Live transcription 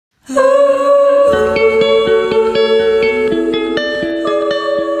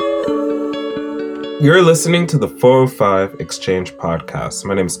You're listening to the 405 Exchange podcast.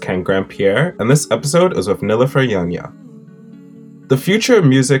 My name is Ken Grand-Pierre, and this episode is with Nilufer Yanya. The future of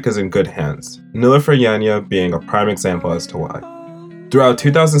music is in good hands, Nilufer Yanya being a prime example as to why. Throughout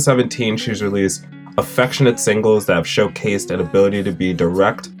 2017, she's released affectionate singles that have showcased an ability to be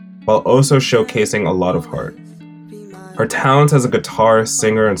direct while also showcasing a lot of heart. Her talents as a guitarist,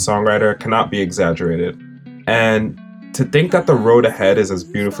 singer, and songwriter cannot be exaggerated, and to think that the road ahead is as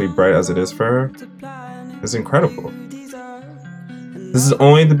beautifully bright as it is for her is incredible. This is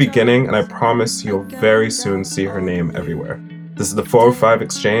only the beginning, and I promise you'll very soon see her name everywhere. This is the 405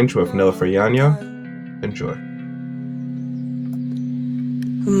 Exchange with Nilufer Yanya. Enjoy.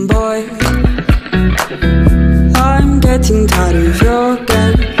 Boy, I'm getting tired of your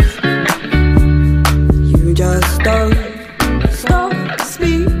games. You just don't stop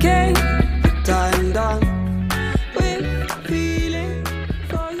speaking, but I'm done with feeling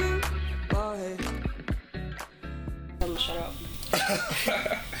for you, boy. Shut up.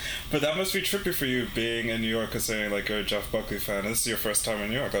 But that must be trippy for you being in New York, considering like you're a Jeff Buckley fan. This is your first time in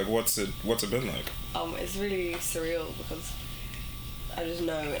New York. Like, what's it been like? It's really surreal because I just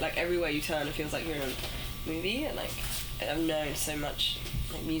know, like, everywhere you turn, it feels like you're in a movie, and like I've known so much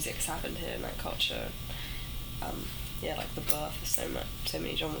like music's happened here and like culture. Like the birth of so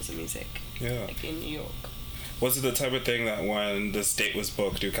many genres of music. Yeah. Like in New York. Was it the type of thing that when this date was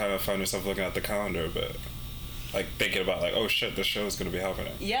booked, you kind of found yourself looking at the calendar a bit? Like thinking about like, oh shit, this show is going to be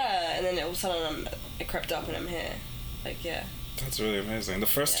happening. Yeah, and then all of a sudden it crept up and I'm here. Like, yeah. That's really amazing. The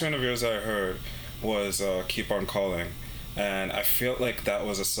first tune of yours I heard was Keep On Calling. And I feel like that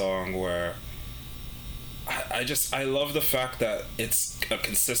was a song where I love the fact that it's a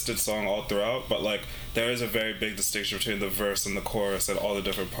consistent song all throughout, but like there is a very big distinction between the verse and the chorus and all the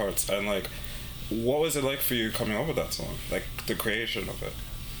different parts. And like, what was it like for you coming up with that song? Like the creation of it?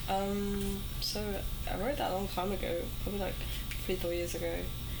 So I wrote that a long time ago, probably like 3-4 years ago,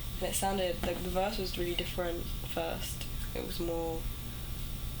 and it sounded like the verse was really different first. It was more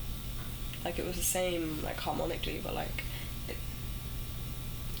like it was the same like harmonically, but like it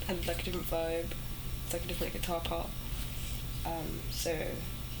had like a different vibe. It's like a different guitar part. So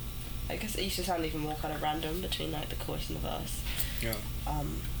I guess it used to sound even more kind of random between like the chorus and the verse. Yeah.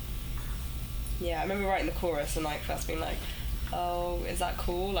 I remember writing the chorus and like first being like, oh, is that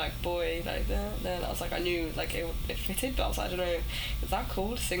cool? Like, boy, like then I was like, I knew like it fitted, but I was like, I don't know, is that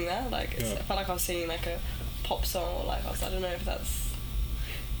cool to sing there? Like, I felt like I was singing like a pop song, or like I don't know if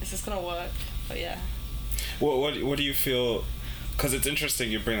is this gonna work? But yeah. What do you feel? Because it's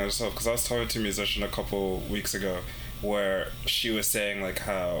interesting you bring that up, because I was talking to a musician a couple weeks ago where she was saying like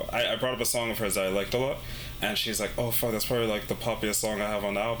how I brought up a song of hers that I liked a lot, and she's like, oh fuck, that's probably like the poppiest song I have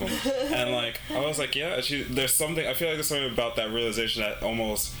on the album. And like I was like, yeah, there's something, I feel like there's something about that realization that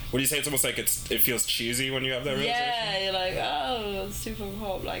almost, what do you say, it's almost like it feels cheesy when you have that realization? Yeah, you're like, oh, it's super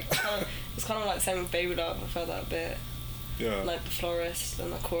pop. Like it's kind of like the same with Baby Love. I felt that a bit. Yeah. Like the florist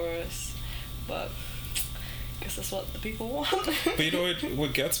and the chorus, but I guess that's what the people want. But you know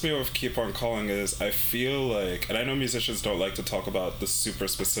what gets me with Keep On Calling is I feel like, and I know musicians don't like to talk about the super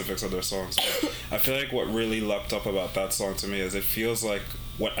specifics of their songs, but I feel like what really leapt up about that song to me is it feels like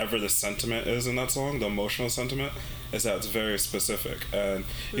whatever the sentiment is in that song, the emotional sentiment, is that it's very specific. And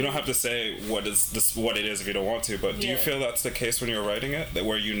you don't have to say what it is if you don't want to, but do you feel that's the case when you were writing it, that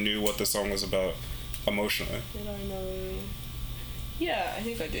where you knew what the song was about emotionally? Did I know? Yeah, I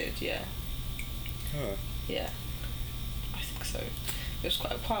think I did, yeah. Huh. Yeah, I think so. It was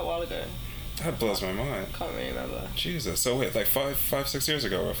quite a while ago. That blows my mind. I can't really remember. Jesus. So wait, like 5-6 years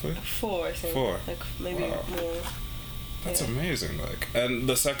ago, roughly? 4, I think. 4. Like maybe more. That's amazing. Like, and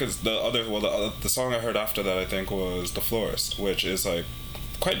the song I heard after that I think was The Florist, which is like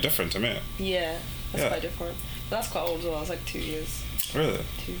quite different to me. Yeah, that's quite different. But that's quite old as well. It's like 2 years. Really?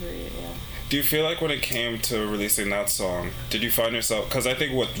 2, 3, yeah. Do you feel like when it came to releasing that song, did you find yourself, because I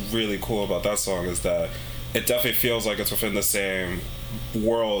think what's really cool about that song is that it definitely feels like it's within the same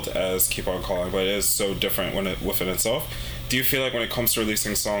world as Keep On Calling, but it is so different within itself. Do you feel like when it comes to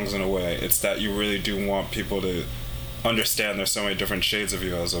releasing songs in a way, it's that you really do want people to understand there's so many different shades of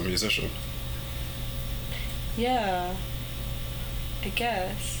you as a musician? Yeah, I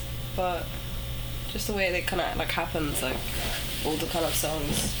guess, but just the way it kind of like happens, like all the kind of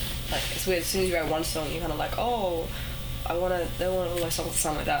songs, like it's weird, as soon as you write one song you kind of like, oh, they want all my songs to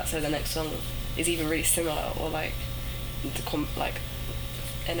sound like that, so the next song is even really similar, or like like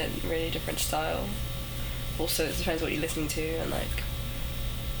in a really different style. Also it depends what you're listening to and like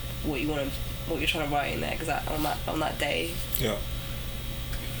what you're trying to write in there on that day. Yeah.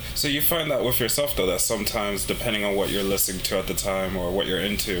 So you find that with yourself though, that sometimes depending on what you're listening to at the time or what you're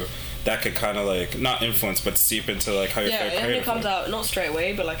into, that could kind of like not influence but seep into like how you feel Yeah, creatively. it comes out not straight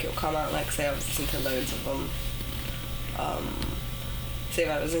away, but like it'll come out like say I was listening to loads of them. Say if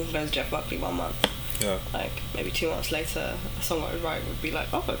I was listening to loads of Jeff Buckley 1 month. Yeah. Like maybe 2 months later, a song I would write would be like,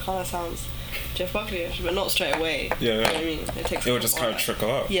 oh, it kind of sounds Jeff Buckley-ish, but not straight away. Yeah, yeah. You know what I mean? It would just kind of trickle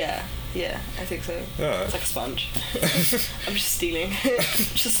out. Yeah, I think so. Yeah. It's like a sponge. I'm just stealing.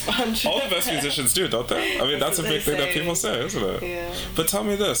 Just a sponge. All the best musicians do, don't they? I mean, that's a big thing that people say, isn't it? Yeah. But tell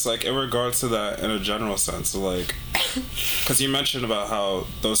me this, like, in regards to that in a general sense, like, because you mentioned about how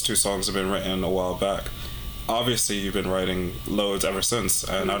those 2 songs have been written a while back. Obviously, you've been writing loads ever since,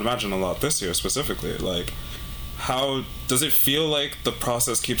 and I'd imagine a lot this year specifically. Like, how does it feel like the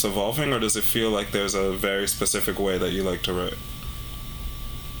process keeps evolving, or does it feel like there's a very specific way that you like to write?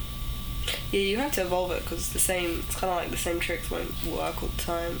 Yeah, you have to evolve it because it's the same. It's kind of like the same tricks won't work all the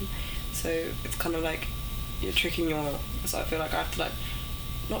time. So it's kind of like you're tricking your. So I feel like I have to like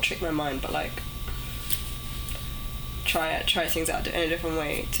not trick my mind, but like try things out in a different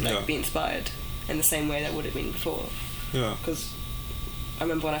way to like be inspired in the same way that would have been before. Yeah. Because I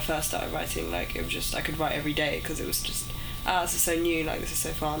remember when I first started writing, like it was just I could write every day because it was just this is so new, like this is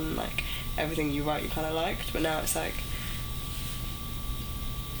so fun, like everything you write you kind of liked. But now it's like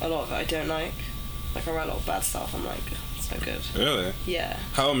a lot of it I don't like. Like I write a lot of bad stuff. I'm like, it's no good. Really? Yeah.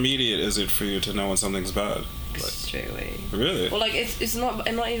 How immediate is it for you to know when something's bad? Like, straight away. Really? Well, like it's not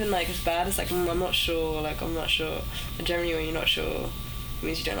even like as bad. It's like I'm not sure. Like I'm not sure. And generally, when you're not sure, it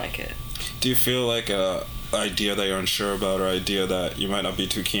means you don't like it. Do you feel like a idea that you're unsure about, or idea that you might not be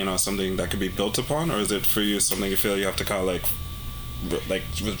too keen on, something that could be built upon, or is it for you something you feel you have to kind of like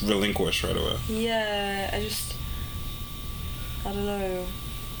relinquish right away? Yeah, I don't know.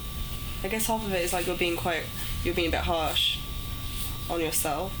 I guess half of it is like you're being a bit harsh on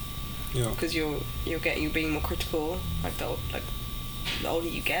yourself. Yeah. Because you're being more critical. Like the older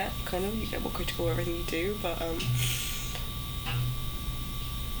you get, kind of, you get more critical of everything you do. But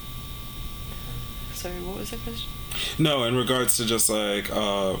sorry, what was the question? No, in regards to just like,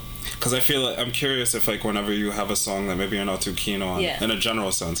 because I feel like I'm curious if like whenever you have a song that maybe you're not too keen on, in a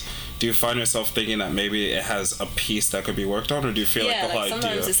general sense, do you find yourself thinking that maybe it has a piece that could be worked on, or do you feel like the whole idea?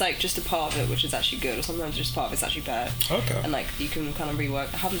 Sometimes it's like just a part of it which is actually good, or sometimes just part of it's actually bad. Okay. And like you can kind of rework.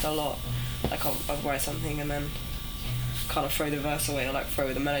 It happens a lot. Like I'll write something and then kind of throw the verse away, or like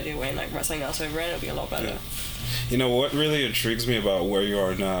throw the melody away, and like write something else over it, and it'll be a lot better. Yeah. You know what really intrigues me about where you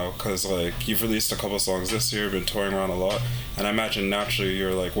are now, because like you've released a couple songs this year, been touring around a lot, and I imagine naturally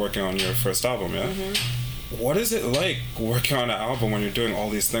you're like working on your first album, yeah? Mm-hmm. What is it like working on an album when you're doing all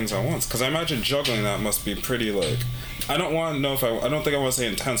these things at once? Because I imagine juggling that must be pretty like, I don't think I want to say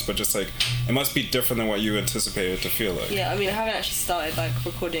intense, but just like it must be different than what you anticipated to feel like. Yeah, I mean I haven't actually started like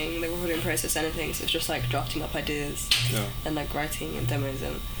the recording process, anything, so it's just like drafting up ideas and like writing and demos,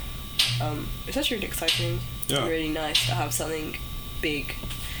 and it's actually really exciting. Yeah. Really nice to have something big,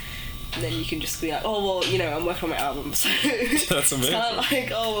 and then you can just be like, oh well, you know, I'm working on my album, so that's amazing. It's kind of like,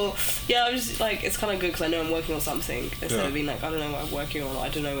 oh well, yeah, I'm just like, it's kind of good because I know I'm working on something instead of being like, I don't know what I'm working on, I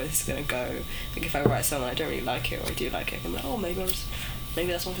don't know where this is gonna go. Like if I write a song and I don't really like it, or I do like it, I'm like, oh maybe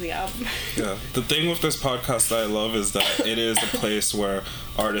that's one for the album. Yeah. The thing with this podcast that I love is that it is a place where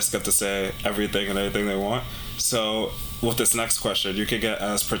artists get to say everything and anything they want. So with this next question, you could get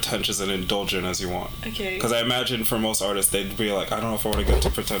as pretentious and indulgent as you want. Okay. Because I imagine for most artists, they'd be like, I don't know if I want to get too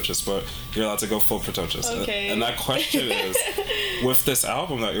pretentious, but you're allowed to go full pretentious. Okay. And that question is, with this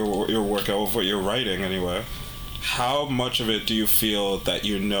album that you're working on, with what you're writing anyway, how much of it do you feel that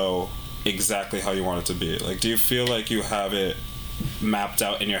you know exactly how you want it to be? Like, do you feel like you have it mapped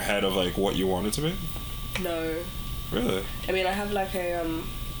out in your head of like what you want it to be? No. Really? I mean, I have like a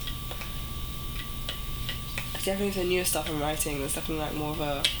definitely the newer stuff I'm writing. There's definitely like more of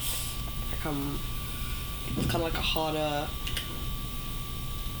a it's kind of like a harder,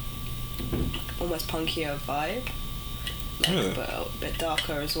 almost punkier vibe. Like, really? But a bit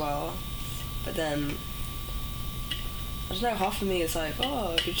darker as well. But then I don't know. Half of me is like,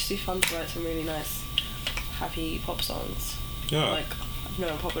 oh, it would just be fun to write some really nice, happy pop songs. Yeah. Like, no,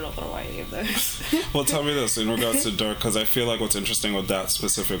 I'm probably not gonna write any of those. Well, tell me this in regards to dark, because I feel like what's interesting with that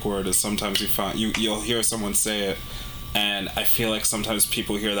specific word is sometimes you'll hear someone say it, and I feel like sometimes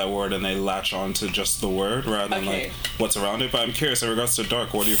people hear that word and they latch on to just the word rather than like what's around it. But I'm curious in regards to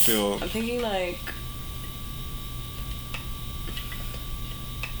dark, what do you feel? I'm thinking like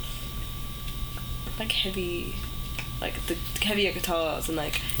heavy, like the heavier guitars and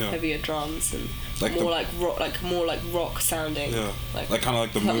like heavier drums and like more like rock sounding. Yeah. Like kind of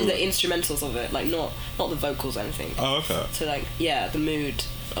like the mood. The instrumentals of it, like not the vocals or anything. Oh, okay. So like the mood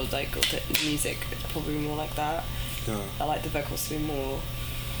of like the music is probably more like that. Yeah. I like the vocals to be more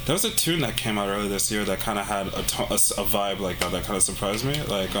There was a tune that came out earlier this year that kind of had a vibe like that kind of surprised me.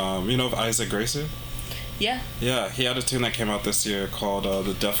 Like, you know of Isaac Gracie? Yeah. Yeah, he had a tune that came out this year called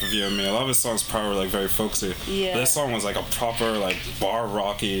The Death of You and Me. A lot of his songs probably were like very folksy. Yeah. But this song was like a proper like bar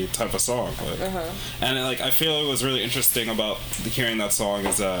rocky type of song. Like, and like I feel it was really interesting about hearing that song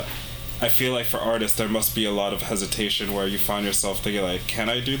is that I feel like for artists there must be a lot of hesitation where you find yourself thinking like, can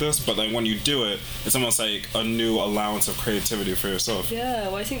I do this? But like when you do it, it's almost like a new allowance of creativity for yourself. Yeah,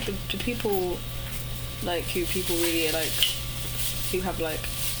 well I think the people like who people really like who have like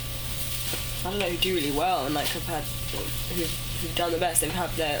I don't know, who do really well and like have had who've done the best,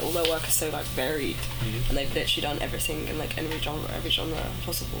 all their work is so like varied and they've literally done everything in like every genre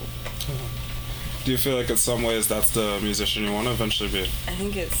possible. Do you feel like in some ways that's the musician you want to eventually be? I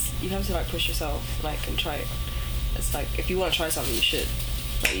think you have to like push yourself like and try it. It's like if you want to try something you should.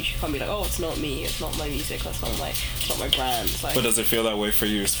 Like you can't be like, oh, it's not me, it's not my music, it's not my brand. It's like, but does it feel that way for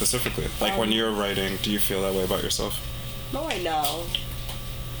you specifically? Like when you're writing, do you feel that way about yourself? Not right now.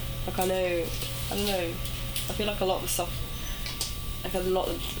 Like I don't know. I feel like a lot of the stuff, like I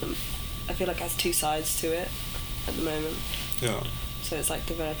feel like it has two sides to it at the moment. Yeah. So it's like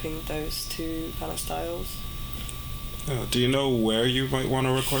developing those two kind of styles. Yeah. Do you know where you might want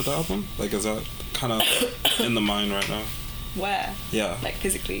to record the album? Like, is that kind of in the mind right now? Where? Yeah. Like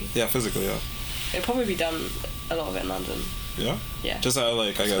physically? Yeah, physically, yeah. It'll probably be done a lot of it in London. Yeah? Yeah. Just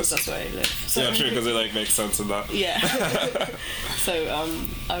I guess. That's where I live. So, yeah, true, because it like makes sense in that. Yeah. So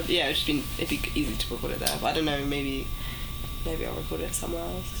it'd be easy to record it there. But I don't know, maybe I'll record it somewhere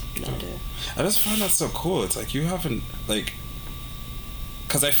else. No idea. I just find that so cool. It's like you haven't like.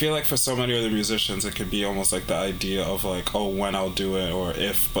 Because I feel like for so many other musicians, it could be almost like the idea of like, oh, when I'll do it or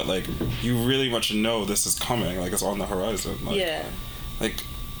if, but like you really much know this is coming, like it's on the horizon. Like, yeah. Like,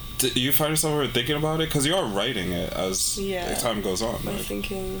 do you find yourself ever thinking about it? Because you are writing it as time goes on. I'm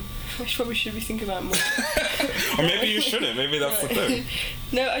thinking, I probably should be thinking about it more. Or maybe you shouldn't. Maybe that's the thing.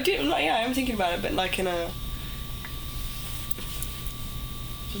 No, I do. Like, yeah, I'm thinking about it, but like in a.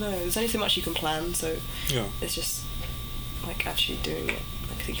 I don't know. There's only so much you can plan, so it's just like actually doing it.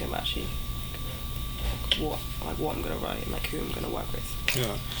 Like thinking about actually what I'm gonna write and like who I'm gonna work with.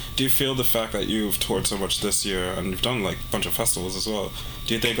 Yeah. Do you feel the fact that you've toured so much this year and you've done like a bunch of festivals as well?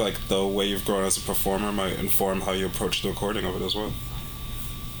 Do you think like the way you've grown as a performer might inform how you approach the recording of it as well?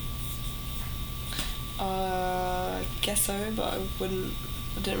 I guess so, but I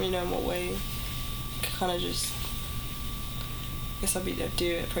don't really know in what way. Kind of just. I guess I'd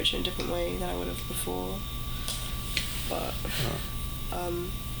approach it in a different way than I would have before. But.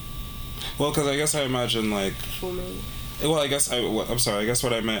 Well, because I guess I imagine like. Performing. Well, I'm sorry. I guess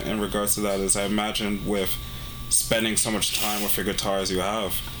what I meant in regards to that is I imagine with spending so much time with your guitar as you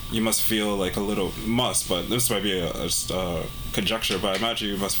have, you must feel like but this might be a conjecture, but I imagine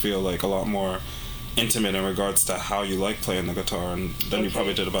you must feel like a lot more intimate in regards to how you like playing the guitar than you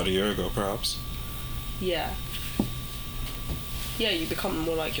probably did about a year ago, perhaps. Yeah. Yeah, you become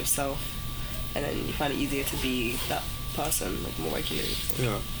more like yourself, and then you find it easier to be that person like more regularly.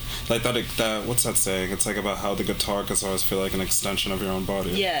 Yeah. Like that what's that saying? It's like about how the guitar can always feel like an extension of your own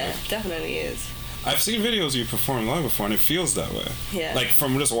body. Yeah, like, definitely is. I've seen videos of you perform live before and it feels that way. Yeah. Like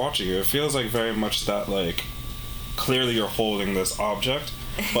from just watching you, it feels like very much that like clearly you're holding this object,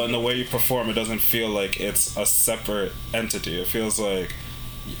 but in the way you perform it doesn't feel like it's a separate entity. It feels like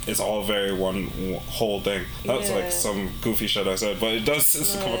it's all very one whole thing. That's like some goofy shit I said, but it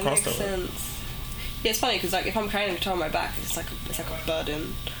does come across that way. Yeah, it's funny because like if I'm carrying a guitar on my back, it's like a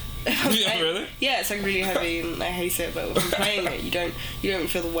burden. Yeah, really? Yeah, it's like really heavy and I hate it. But when I'm playing it, you don't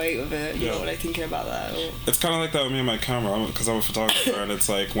feel the weight of it. You're not like thinking about that. Or... It's kind of like that with me and my camera because I'm a photographer, and it's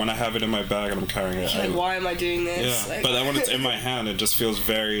like when I have it in my bag and I'm carrying it. Like, why am I doing this? Yeah, like... but then when it's in my hand, it just feels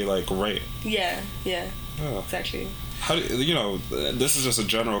very like right. Yeah, exactly. How do you know? This is just a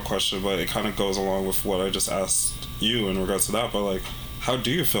general question, but it kind of goes along with what I just asked you in regards to that. But like, how do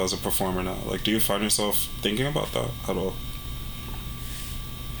you feel as a performer now? Like, do you find yourself thinking about that at all?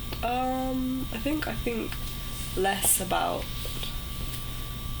 I think less about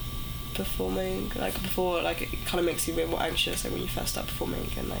performing. Like before, like it kind of makes you a bit more anxious. Like when you first start performing,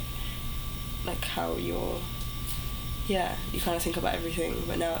 and like how you kind of think about everything.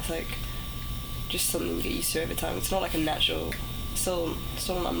 But now it's like just something you get used to over time. It's not like a natural. Still,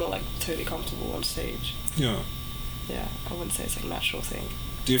 I'm not like totally comfortable on stage. Yeah. Yeah, I wouldn't say it's like a natural thing.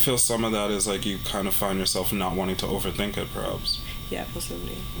 Do you feel some of that is like you kind of find yourself not wanting to overthink it, perhaps? Yeah,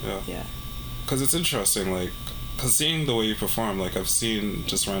 possibly. Yeah. Because it's interesting, like, because seeing the way you perform, like, I've seen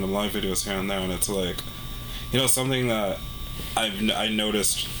just random live videos here and there, and it's like, you know, something that I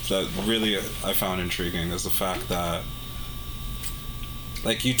noticed that really I found intriguing is the fact that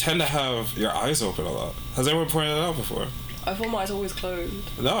like, you tend to have your eyes open a lot. Has anyone pointed that out before? I thought my eyes always closed.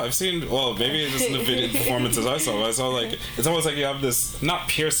 No, I've seen, well, maybe just in the video performances I saw, like, it's almost like you have this, not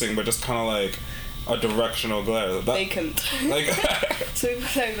piercing, but just kind of like a directional glare. Vacant. Like, so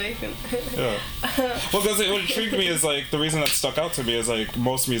vacant. Yeah. Well, because what intrigued me is, like, the reason that stuck out to me is, like,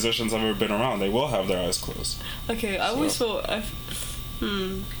 most musicians I've ever been around, they will have their eyes closed. Okay, I always thought,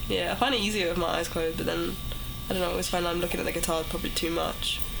 yeah, I find it easier with my eyes closed, but then, I don't know, I always find I'm looking at the guitar probably too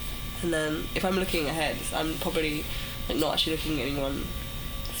much. And then, if I'm looking ahead, I'm probably like, not actually looking at anyone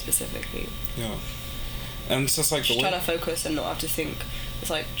specifically. Yeah. And it's just like just trying to focus and not have to think.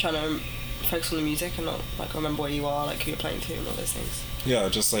 It's like trying to focus on the music and not like remember where you are, like who you're playing to and all those things. Yeah,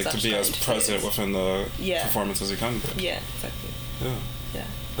 just like to be as present within the performance as you can be. Yeah, exactly. Yeah.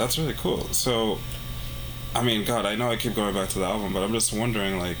 That's really cool. So, I mean, God, I know I keep going back to the album, but I'm just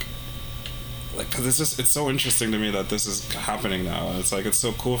wondering, like, cause it's so interesting to me that this is happening now, and it's like, it's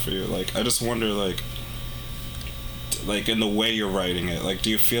so cool for you. Like, I just wonder, like in the way you're writing it, like, do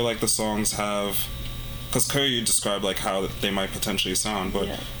you feel like the songs have, because clearly you described like how they might potentially sound,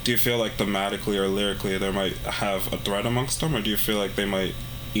 but do you feel like thematically or lyrically they might have a thread amongst them, or do you feel like they might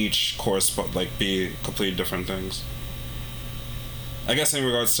each correspond, like, be completely different things? I guess in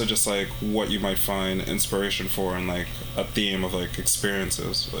regards to just like what you might find inspiration for and like a theme of like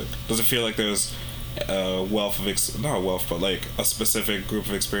experiences, like, does it feel like there's a wealth of not a wealth, but like a specific group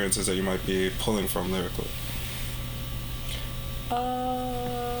of experiences that you might be pulling from lyrically?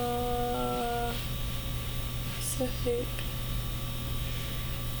 Specific.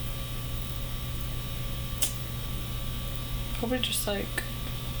 Probably just like,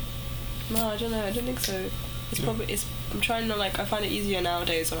 no, I don't know, I don't think so. It's probably, I'm trying to like, I find it easier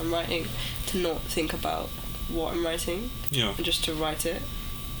nowadays when I'm writing to not think about what I'm writing. Yeah. And just to write it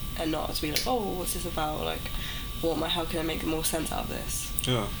and not to be like, oh, what's this about? Like, how can I make more sense out of this?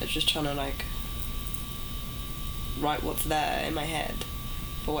 Yeah. It's just trying to like write what's there in my head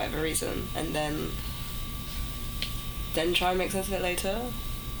for whatever reason, and then try and make sense of it later.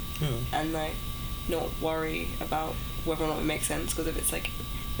 Yeah. And like not worry about whether or not it makes sense, because if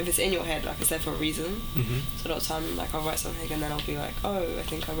it's in your head, like, it's there for a reason. So a lot of time, like, I'll write something and then I'll be like, oh, I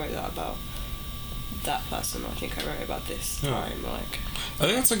think I wrote that about that person, or I think I wrote it about this time, or like, I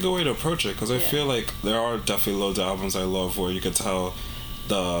think that's a good way to approach it, because I feel like there are definitely loads of albums I love where you could tell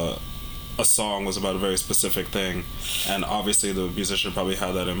a song was about a very specific thing, and obviously the musician probably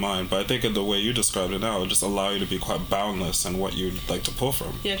had that in mind, but I think in the way you described it now, it would just allow you to be quite boundless in what you'd like to pull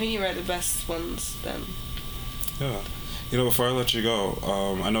from. Yeah, I think you write the best ones then. Yeah. You know, before I let you go,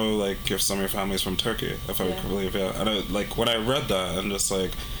 I know, like, some of your family's from Turkey, if I believe, and I, like, when I read that, and just,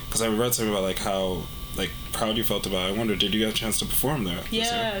 like, because I read something about, like, how, like, proud you felt about it, I wondered, did you get a chance to perform there?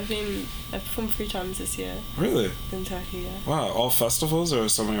 Yeah, I performed 3 times this year. Really? In Turkey, yeah. Wow, all festivals, or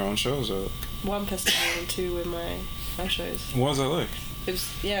some of your own shows? Or? 1 festival and 2 with my shows. What was that like? It was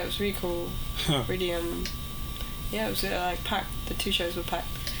really cool. Really, it was, like, packed. The 2 shows were packed.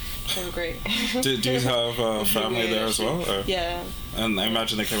 They were great. Do you have family there as well? Or? Yeah. And I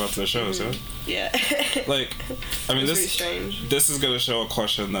imagine they came out to the shows, Yeah. Like, I mean, really strange. This is going to show a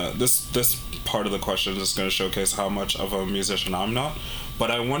question that... This part of the question is going to showcase how much of a musician I'm not.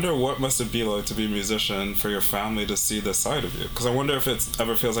 But I wonder what must it be like to be a musician for your family to see this side of you. Because I wonder if it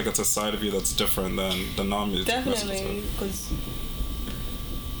ever feels like it's a side of you that's different than the non-music. Definitely, because...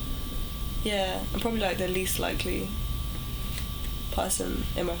 Yeah, I'm probably like the least likely person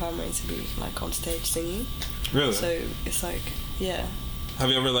in my family to be like on stage singing. Really? So it's like, yeah. Have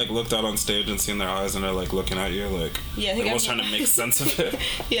you ever like looked out on stage and seen their eyes and they're like looking at you, like, yeah, I think almost trying to make sense of it?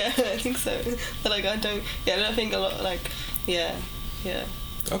 Yeah, I think so. But like I don't think a lot, like, yeah.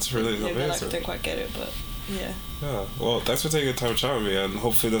 That's really amazing. Like, I don't quite get it, but yeah. Yeah. Well, thanks for taking the time to chat with me, and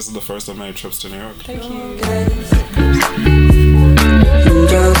hopefully this is the first of many trips to New York. Thank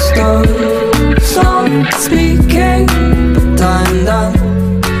you.